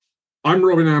I'm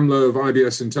Robin Amler of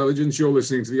IBS Intelligence. You're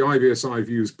listening to the IBS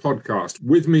iViews podcast.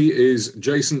 With me is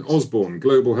Jason Osborne,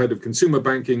 Global Head of Consumer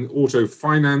Banking, Auto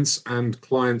Finance and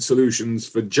Client Solutions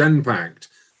for Genpact.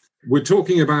 We're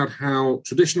talking about how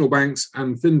traditional banks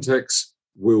and FinTechs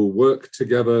will work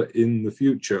together in the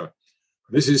future.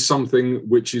 This is something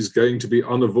which is going to be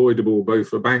unavoidable both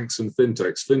for banks and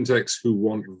FinTechs. FinTechs who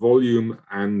want volume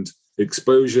and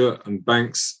exposure, and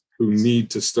banks who need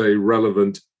to stay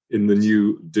relevant in the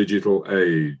new digital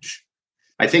age.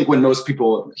 I think when most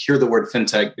people hear the word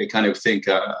fintech, they kind of think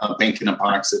a bank in a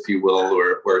box, if you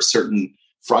will, or a certain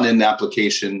front-end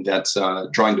application that's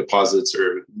drawing deposits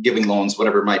or giving loans,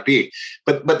 whatever it might be.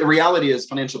 But the reality is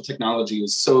financial technology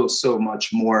is so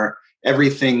much more.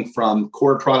 Everything from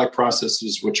core product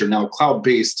processes, which are now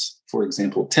cloud-based, for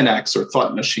example, 10X or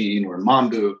Thought Machine or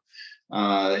Mambu.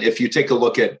 If you take a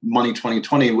look at Money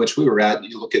 2020, which we were at,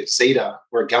 you look at Zeta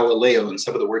or Galileo and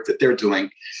some of the work that they're doing,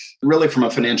 really from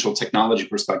a financial technology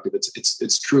perspective,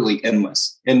 it's truly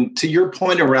endless. And to your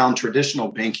point around traditional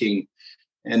banking,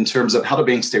 in terms of how do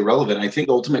banks stay relevant, I think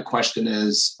the ultimate question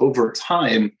is, over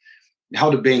time, how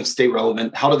do banks stay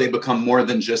relevant? How do they become more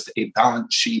than just a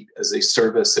balance sheet as a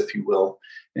service, if you will?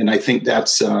 And I think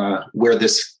that's where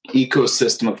this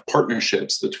ecosystem of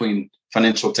partnerships between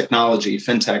financial technology,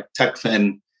 fintech,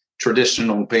 techfin,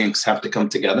 traditional banks have to come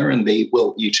together, and they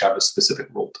will each have a specific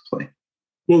role to play.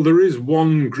 Well, there is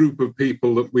one group of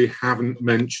people that we haven't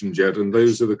mentioned yet, and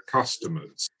those are the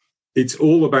customers. It's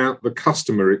all about the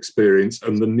customer experience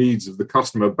and the needs of the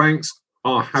customer. Banks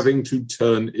are having to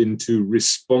turn into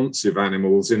responsive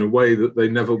animals in a way that they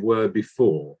never were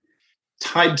before.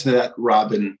 Tied to that,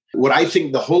 Robin, what I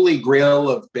think the holy grail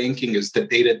of banking is the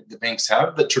data the banks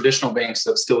have that traditional banks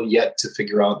have still yet to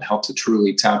figure out how to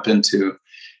truly tap into.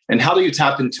 And how do you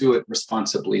tap into it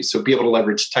responsibly? So be able to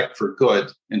leverage tech for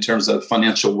good in terms of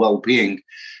financial well-being,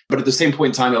 but at the same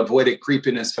point in time, avoid a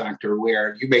creepiness factor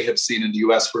where you may have seen in the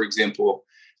US, for example,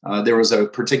 there was a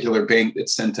particular bank that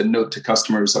sent a note to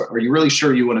customers, are you really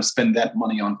sure you want to spend that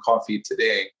money on coffee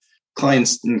today?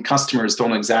 Clients and customers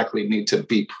don't exactly need to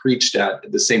be preached at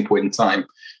the same point in time.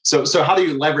 So how do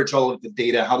you leverage all of the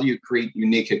data? How do you create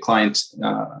unique client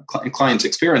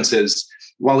experiences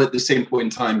while at the same point in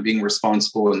time being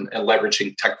responsible and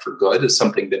leveraging tech for good is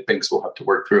something that banks will have to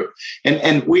work through.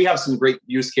 And we have some great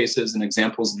use cases and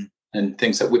examples and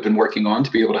things that we've been working on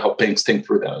to be able to help banks think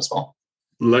through that as well.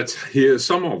 Let's hear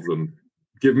some of them.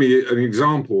 Give me an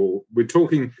example. We're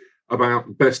talking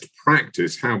about best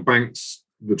practice, how banks,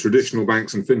 the traditional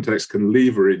banks and fintechs, can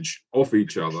leverage off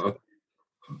each other.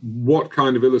 What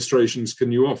kind of illustrations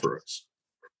can you offer us?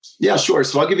 Yeah, sure.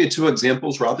 So I'll give you two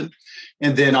examples, Robin,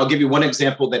 and then I'll give you one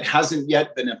example that hasn't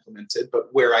yet been implemented, but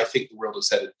where I think the world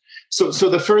is headed. So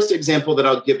the first example that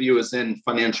I'll give you is in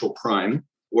financial crime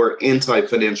or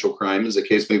anti-financial crime, as the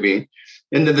case may be.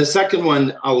 And then the second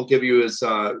one I'll give you is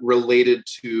related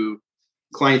to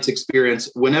client experience.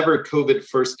 Whenever COVID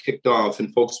first kicked off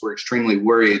and folks were extremely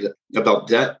worried about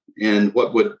debt and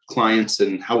what would clients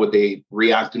and how would they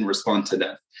react and respond to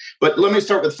that. But let me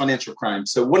start with financial crime.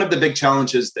 So one of the big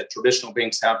challenges that traditional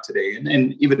banks have today,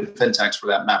 and even fintechs for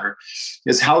that matter,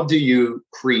 is how do you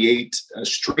create a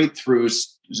straight through,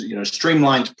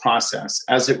 streamlined process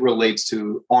as it relates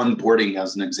to onboarding,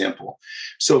 as an example.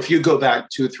 So if you go back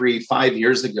 2, 3, 5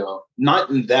 years ago, not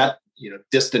in that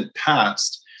distant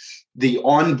past, the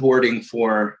onboarding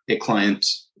for a client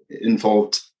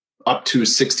involved up to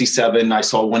 67. I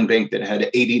saw one bank that had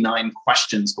 89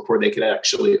 questions before they could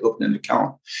actually open an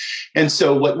account. And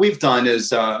so what we've done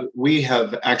is we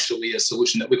have actually a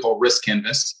solution that we call Risk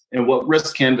Canvas. And what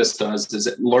Risk Canvas does is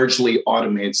it largely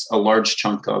automates a large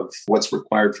chunk of what's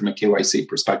required from a KYC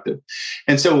perspective.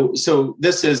 And so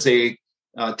this is a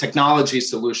technology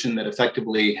solution that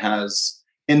effectively has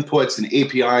inputs and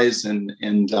APIs and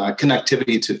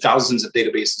connectivity to thousands of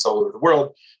databases all over the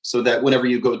world, so that whenever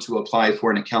you go to apply for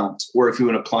an account, or if you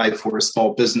want to apply for a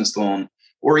small business loan,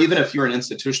 or even if you're an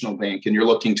institutional bank and you're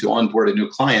looking to onboard a new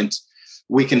client,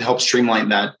 we can help streamline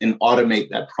that and automate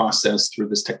that process through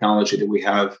this technology that we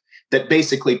have that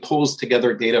basically pulls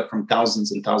together data from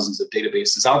thousands and thousands of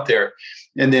databases out there,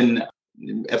 and then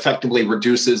effectively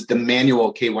reduces the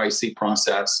manual KYC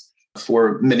process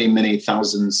for many, many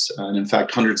thousands, and in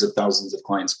fact, hundreds of thousands of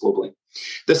clients globally.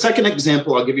 The second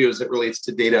example I'll give you as it relates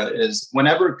to data is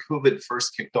whenever COVID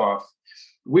first kicked off,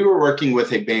 we were working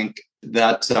with a bank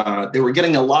that they were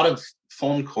getting a lot of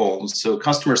phone calls, so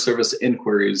customer service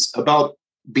inquiries about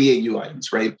BAU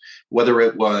items, right? Whether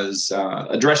it was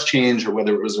address change or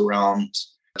whether it was around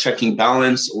checking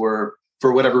balance or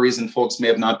for whatever reason, folks may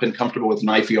have not been comfortable with an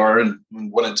IVR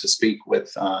and wanted to speak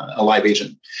with a live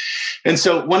agent. And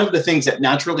so one of the things that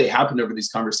naturally happened over these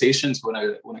conversations when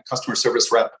a customer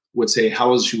service rep would say,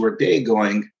 how is your day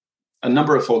going? A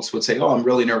number of folks would say, oh, I'm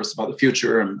really nervous about the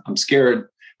future. I'm scared.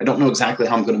 I don't know exactly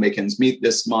how I'm going to make ends meet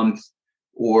this month.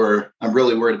 Or I'm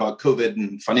really worried about COVID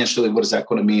and financially, what is that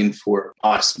going to mean for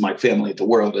us, my family, the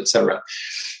world, et cetera.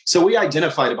 So we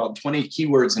identified about 20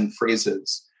 keywords and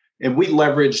phrases, and we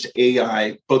leveraged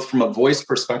AI both from a voice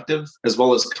perspective as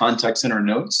well as context in our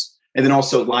notes, and then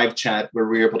also live chat where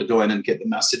we were able to go in and get the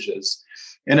messages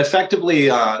and effectively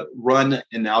run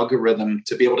an algorithm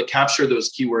to be able to capture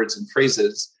those keywords and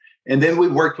phrases. And then we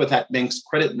worked with that bank's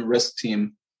credit and risk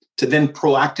team to then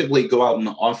proactively go out and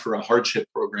offer a hardship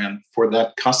program for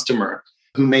that customer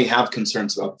who may have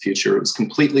concerns about the future. It was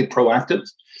completely proactive.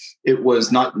 It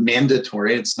was not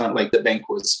mandatory. It's not like the bank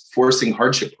was forcing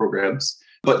hardship programs,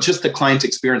 but just the client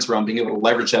experience around being able to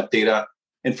leverage that data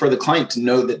and for the client to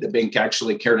know that the bank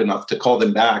actually cared enough to call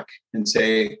them back and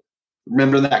say,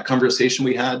 remember that conversation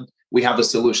we had? We have a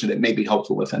solution that may be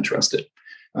helpful if interested.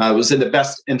 It was in the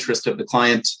best interest of the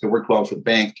client. It worked well for the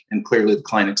bank, and clearly the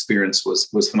client experience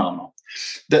was phenomenal.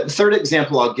 The third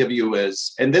example I'll give you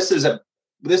is, and this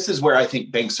is where I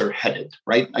think banks are headed,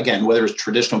 right? Again, whether it's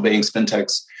traditional banks,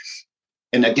 FinTechs,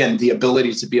 and again, the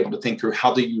ability to be able to think through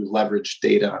how do you leverage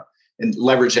data and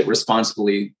leverage it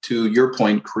responsibly, to your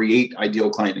point, create ideal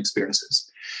client experiences.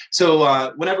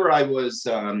 So whenever I was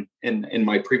in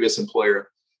my previous employer,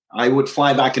 I would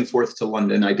fly back and forth to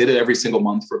London. I did it every single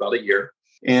month for about a year.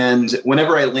 And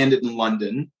whenever I landed in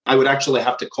London, I would actually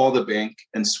have to call the bank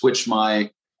and switch my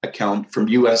account from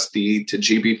USD to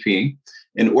GBP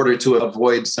in order to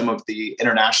avoid some of the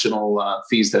international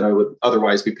fees that I would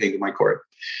otherwise be paying to my card.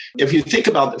 If you think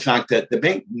about the fact that the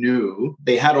bank knew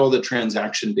they had all the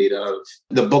transaction data of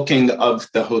the booking of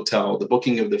the hotel, the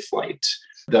booking of the flight,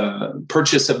 the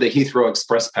purchase of the Heathrow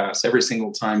Express Pass every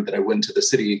single time that I went to the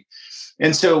city.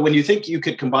 And so when you think you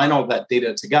could combine all that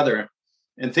data together,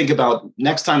 and think about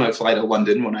next time I fly to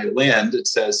London, when I land, it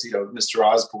says, Mr.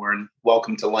 Osborne,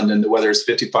 welcome to London. The weather is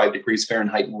 55 degrees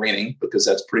Fahrenheit and raining, because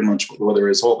that's pretty much what the weather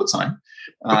is all the time.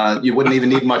 You wouldn't even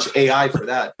need much AI for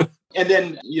that. And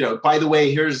then, by the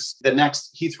way, here's the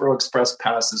next Heathrow Express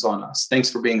Pass is on us. Thanks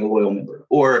for being a loyal member.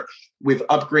 Or we've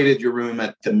upgraded your room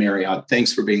at the Marriott.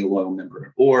 Thanks for being a loyal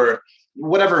member. Or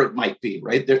whatever it might be,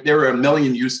 right? There are a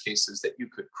million use cases that you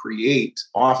could create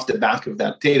off the back of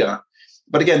that data.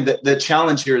 But again, the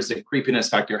challenge here is the creepiness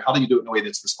factor. How do you do it in a way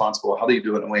that's responsible? How do you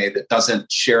do it in a way that doesn't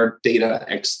share data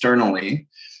externally,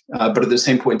 but at the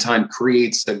same point in time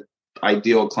creates the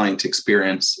ideal client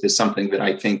experience is something that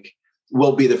I think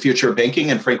will be the future of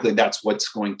banking. And frankly, that's what's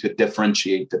going to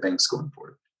differentiate the banks going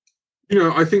forward.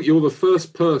 I think you're the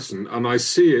first person, and I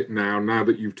see it now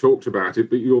that you've talked about it,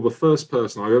 but you're the first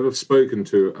person I've ever spoken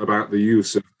to about the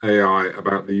use of AI,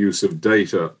 about the use of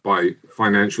data by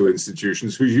financial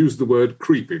institutions who use the word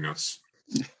creepiness.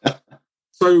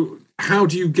 So how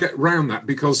do you get around that?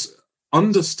 Because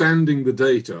understanding the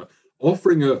data,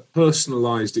 offering a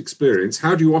personalized experience,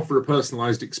 how do you offer a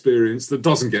personalized experience that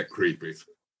doesn't get creepy?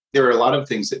 There are a lot of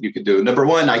things that you could do. Number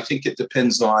one, I think it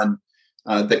depends on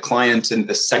the client and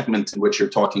the segment in which you're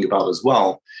talking about as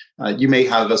well. You may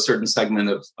have a certain segment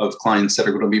of clients that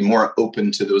are going to be more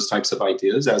open to those types of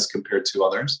ideas as compared to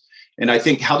others. And I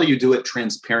think how do you do it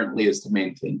transparently is the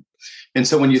main thing. And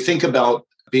so when you think about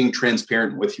being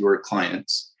transparent with your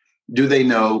clients, do they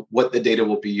know what the data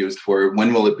will be used for?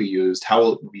 When will it be used? How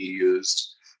will it be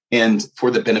used? And for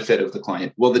the benefit of the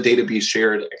client, will the data be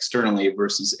shared externally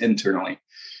versus internally?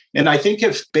 And I think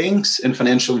if banks and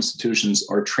financial institutions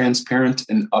are transparent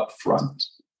and upfront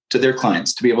to their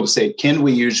clients to be able to say, can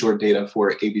we use your data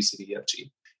for A, B, C, D, E, F,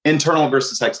 G, internal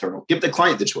versus external, give the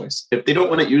client the choice. If they don't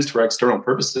want it used for external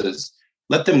purposes,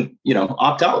 let them,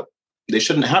 opt out. They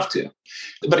shouldn't have to.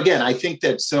 But again, I think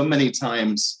that so many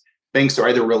times banks are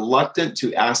either reluctant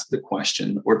to ask the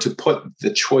question or to put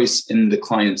the choice in the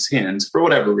client's hands for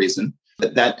whatever reason.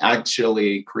 That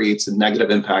actually creates a negative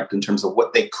impact in terms of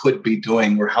what they could be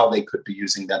doing or how they could be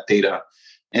using that data.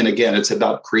 And again, it's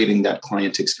about creating that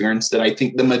client experience that I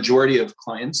think the majority of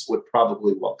clients would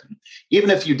probably welcome. Even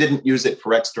if you didn't use it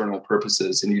for external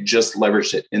purposes and you just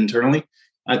leveraged it internally,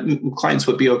 clients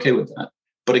would be okay with that.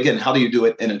 But again, how do you do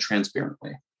it in a transparent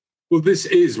way? Well, this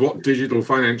is what digital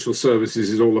financial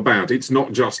services is all about. It's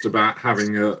not just about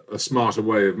having a smarter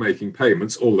way of making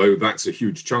payments, although that's a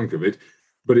huge chunk of it.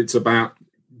 But it's about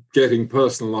getting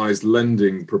personalized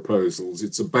lending proposals.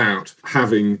 It's about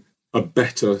having a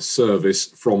better service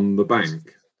from the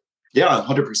bank. Yeah,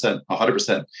 100%.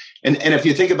 And if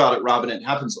you think about it, Robin, it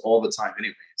happens all the time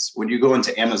anyways. recommendations. When you go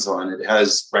into Amazon, it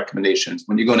has recommendations.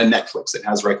 When you go into Netflix, it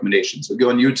has recommendations. When you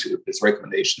go on YouTube, it's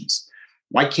recommendations.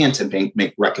 Why can't a bank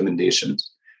make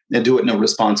recommendations and do it in a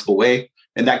responsible way?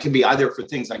 And that can be either for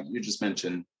things like you just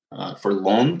mentioned, for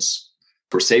loans,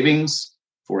 for savings,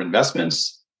 for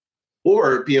investments,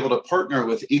 or be able to partner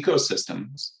with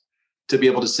ecosystems to be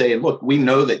able to say, look, we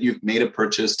know that you've made a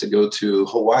purchase to go to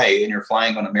Hawaii and you're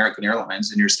flying on American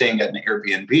Airlines and you're staying at an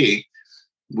Airbnb.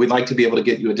 We'd like to be able to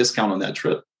get you a discount on that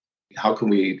trip. How can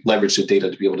we leverage the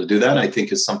data to be able to do that? I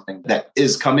think is something that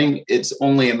is coming. It's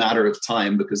only a matter of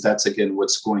time because that's, again,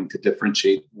 what's going to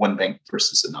differentiate one bank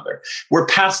versus another. We're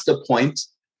past the point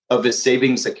of a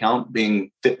savings account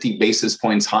being 50 basis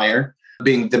points higher,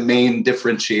 being the main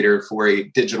differentiator for a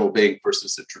digital bank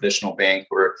versus a traditional bank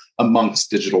or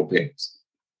amongst digital banks.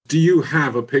 Do you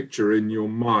have a picture in your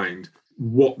mind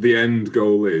what the end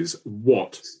goal is?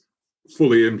 What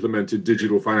fully implemented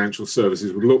digital financial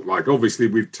services would look like? Obviously,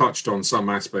 we've touched on some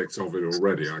aspects of it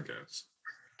already, I guess.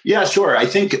 Yeah, sure. I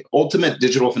think ultimate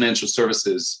digital financial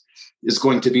services is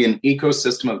going to be an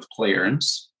ecosystem of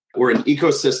players or an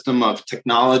ecosystem of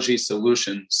technology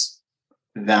solutions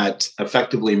that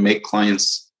effectively make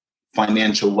clients'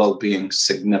 financial well-being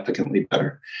significantly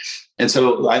better. And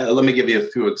so let me give you a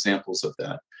few examples of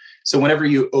that. So whenever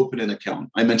you open an account,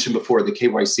 I mentioned before, the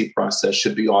KYC process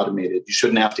should be automated. You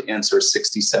shouldn't have to answer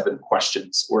 67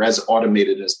 questions or as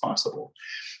automated as possible.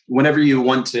 Whenever you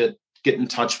want to get in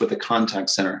touch with a contact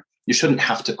center, you shouldn't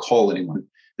have to call anyone.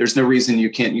 There's no reason you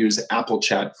can't use Apple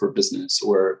Chat for Business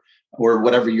or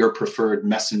whatever your preferred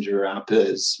messenger app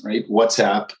is, right?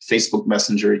 WhatsApp, Facebook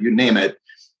Messenger, you name it.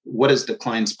 What is the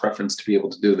client's preference to be able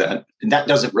to do that? And that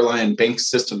doesn't rely on bank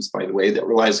systems, by the way. That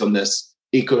relies on this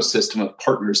ecosystem of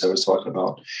partners I was talking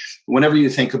about. Whenever you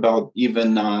think about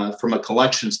even from a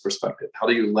collections perspective, how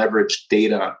do you leverage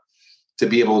data to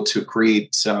be able to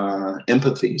create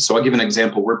empathy? So I'll give an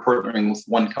example. We're partnering with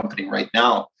one company right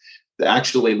now that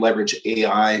actually leverage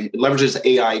AI. It leverages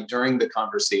AI during the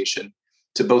conversation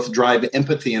to both drive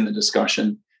empathy in the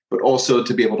discussion, but also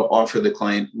to be able to offer the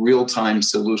client real-time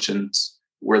solutions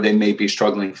where they may be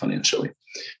struggling financially.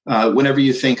 Whenever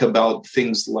you think about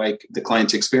things like the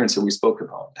client's experience that we spoke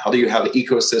about, how do you have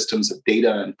ecosystems of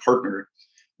data and partner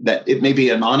that it may be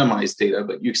anonymized data,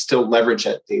 but you still leverage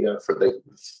that data for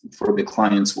the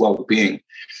client's well-being?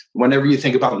 Whenever you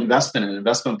think about investment and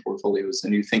investment portfolios,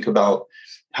 and you think about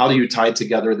how do you tie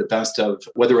together the best of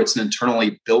whether it's an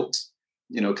internally built,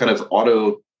 kind of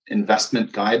auto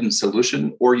investment guide and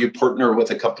solution, or you partner with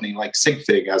a company like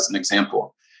SigFig as an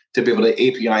example, to be able to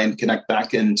API and connect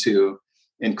back into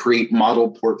and create model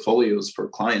portfolios for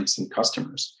clients and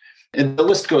customers. And the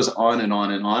list goes on and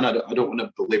on and on. I don't want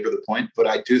to belabor the point, but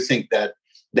I do think that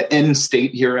the end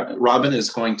state here, Robin, is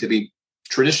going to be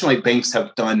traditionally banks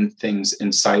have done things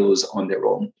in silos on their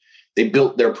own. They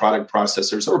built their product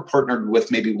processors or partnered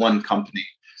with maybe one company.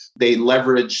 They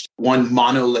leveraged one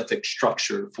monolithic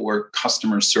structure for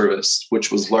customer service, which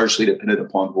was largely dependent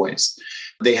upon voice.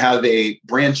 They have a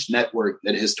branch network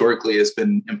that historically has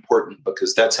been important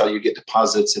because that's how you get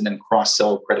deposits and then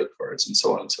cross-sell credit cards and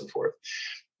so on and so forth.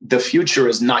 The future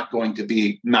is not going to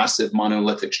be massive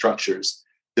monolithic structures.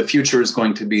 The future is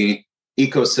going to be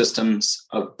ecosystems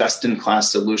of best-in-class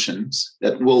solutions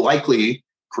that will likely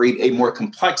create a more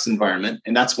complex environment.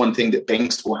 And that's one thing that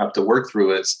banks will have to work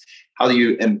through is how do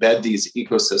you embed these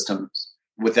ecosystems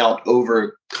without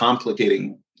over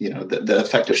complicating the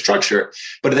effective structure.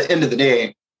 But at the end of the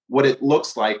day, what it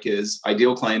looks like is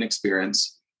ideal client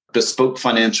experience, bespoke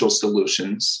financial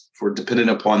solutions for dependent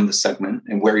upon the segment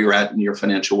and where you're at in your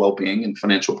financial well-being and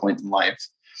financial point in life.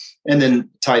 And then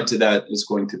tied to that is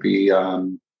going to be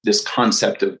this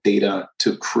concept of data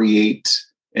to create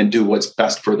and do what's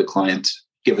best for the client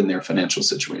given their financial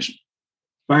situation.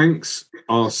 Banks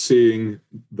are seeing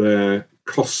their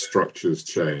cost structures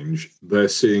change. They're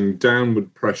seeing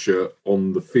downward pressure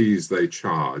on the fees they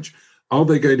charge. Are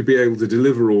they going to be able to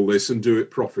deliver all this and do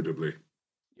it profitably?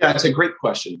 Yeah, it's a great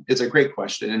question.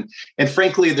 And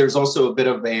frankly, there's also a bit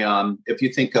of a, if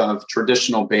you think of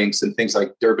traditional banks and things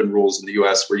like Durbin rules in the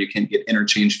US where you can get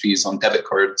interchange fees on debit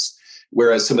cards,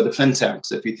 whereas some of the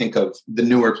FinTechs, if you think of the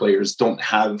newer players, don't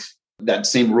have that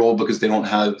same rule because they don't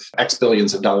have X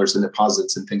billions of dollars in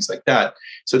deposits and things like that.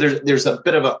 So there's a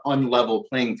bit of an unlevel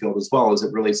playing field as well as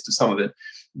it relates to some of it.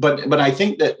 But I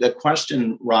think that the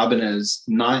question, Robin, is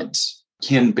not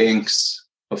can banks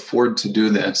afford to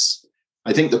do this?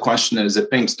 I think the question is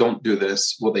if banks don't do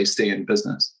this, will they stay in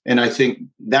business? And I think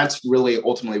that's really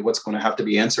ultimately what's going to have to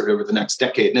be answered over the next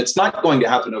decade. And it's not going to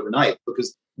happen overnight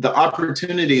because the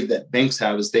opportunity that banks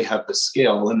have is they have the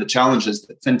scale, and the challenges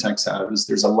that FinTechs have is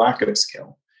there's a lack of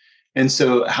scale. And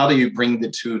so how do you bring the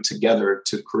two together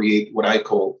to create what I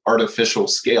call artificial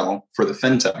scale for the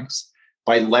FinTechs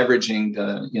by leveraging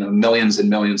the millions and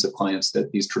millions of clients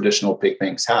that these traditional big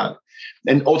banks have?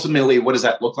 And ultimately, what does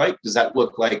that look like? Does that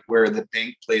look like where the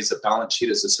bank plays a balance sheet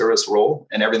as a service role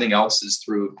and everything else is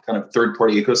through kind of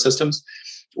third-party ecosystems?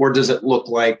 Or does it look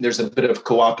like there's a bit of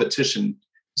co-opetition?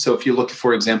 So if you look,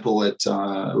 for example, at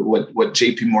what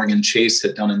JP Morgan Chase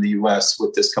had done in the US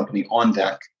with this company On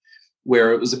Deck,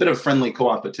 where it was a bit of friendly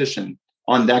co-opetition.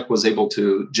 On Deck was able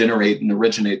to generate and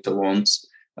originate the loans,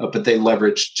 but they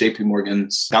leveraged JP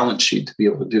Morgan's balance sheet to be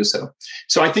able to do so.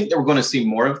 So I think that we're going to see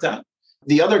more of that.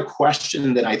 The other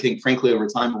question that I think, frankly, over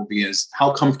time will be is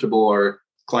how comfortable are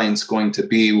clients going to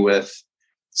be with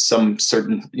some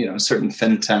certain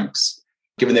FinTechs,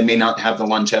 given they may not have the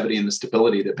longevity and the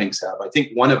stability that banks have. I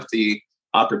think one of the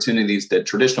opportunities that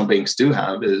traditional banks do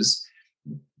have is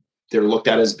they're looked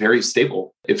at as very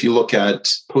stable. If you look at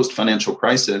post-financial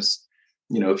crisis,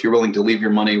 if you're willing to leave your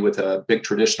money with a big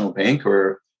traditional bank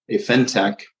or a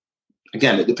FinTech,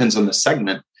 again, it depends on the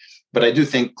segment. But I do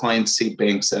think clients see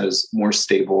banks as more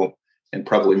stable and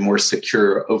probably more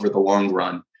secure over the long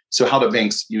run. So how do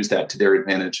banks use that to their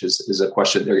advantage is a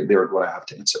question they're going to have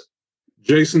to answer.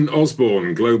 Jason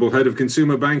Osborne, Global Head of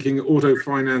Consumer Banking, Auto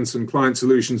Finance and Client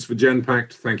Solutions for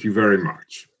Genpact. Thank you very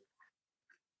much.